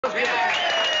Wonderful,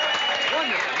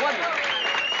 wonderful.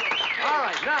 All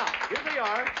right, now, here they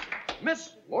are.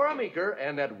 Miss Laura Meeker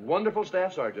and that wonderful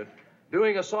staff sergeant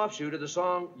doing a soft shoe to the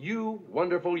song You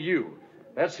Wonderful You.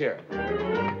 Let's hear it.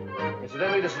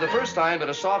 Incidentally, this is the first time that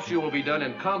a soft shoe will be done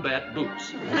in combat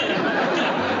boots. I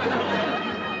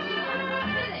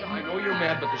know you're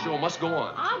mad, but the show must go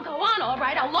on. I'll go on all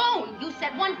right alone. You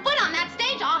set one foot on that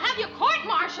stage, I'll have you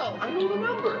court-martialed. I know the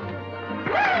number.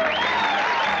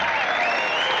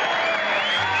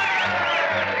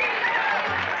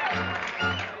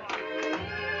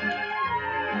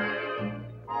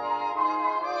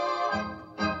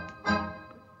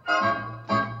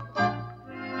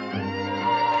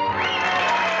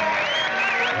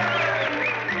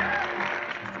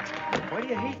 Why do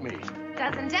you hate me?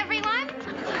 Doesn't everyone?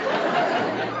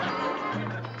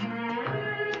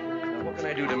 Now, what can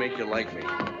I do to make you like me?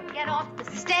 Get off the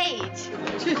stage.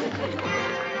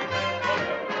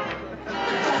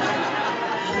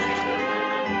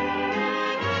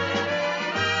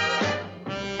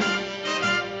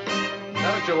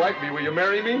 Now that you like me, will you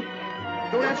marry me?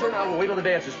 Don't answer now. We'll wait till the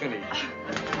dance is finished.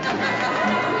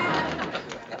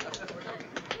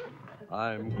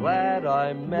 I'm glad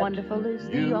I met Wonderful is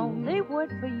you. the only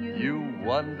word for you. You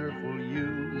wonderful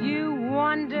you. You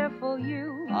wonderful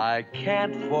you. I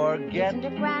can't forget Isn't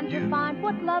it grand you. to find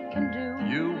what love can do?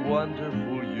 You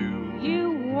wonderful you.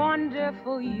 You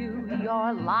wonderful you.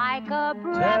 You're like a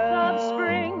breath of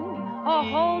spring. A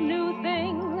whole new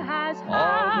thing has All the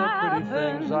happened.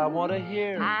 pretty things I want to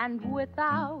hear. And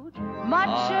without much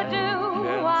I ado,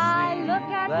 can I see look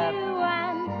at that you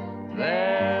and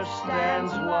there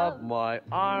stands love, my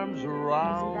arms Isn't that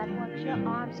around what you. your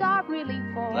arms are really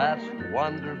for? That's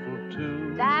wonderful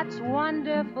too. That's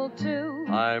wonderful too.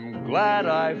 I'm glad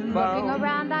I Looking found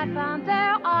around, I found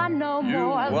there are no you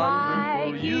more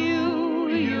wonderful like you.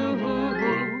 you.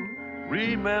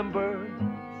 Remember,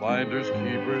 finders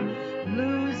keepers,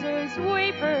 Losers,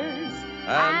 weepers,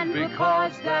 and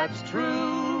because that's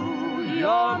true,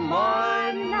 you're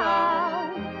mine now.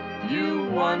 You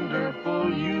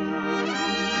wonderful you.